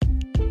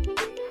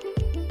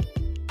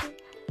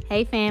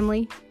Hey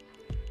family,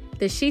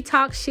 the She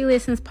Talks, She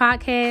Listens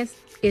podcast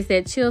is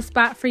that chill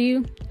spot for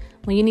you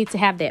when you need to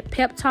have that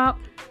pep talk,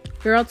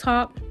 girl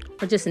talk,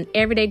 or just an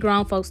everyday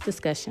grown folks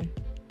discussion.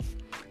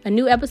 A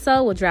new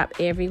episode will drop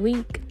every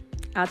week.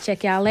 I'll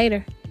check y'all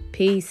later.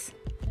 Peace.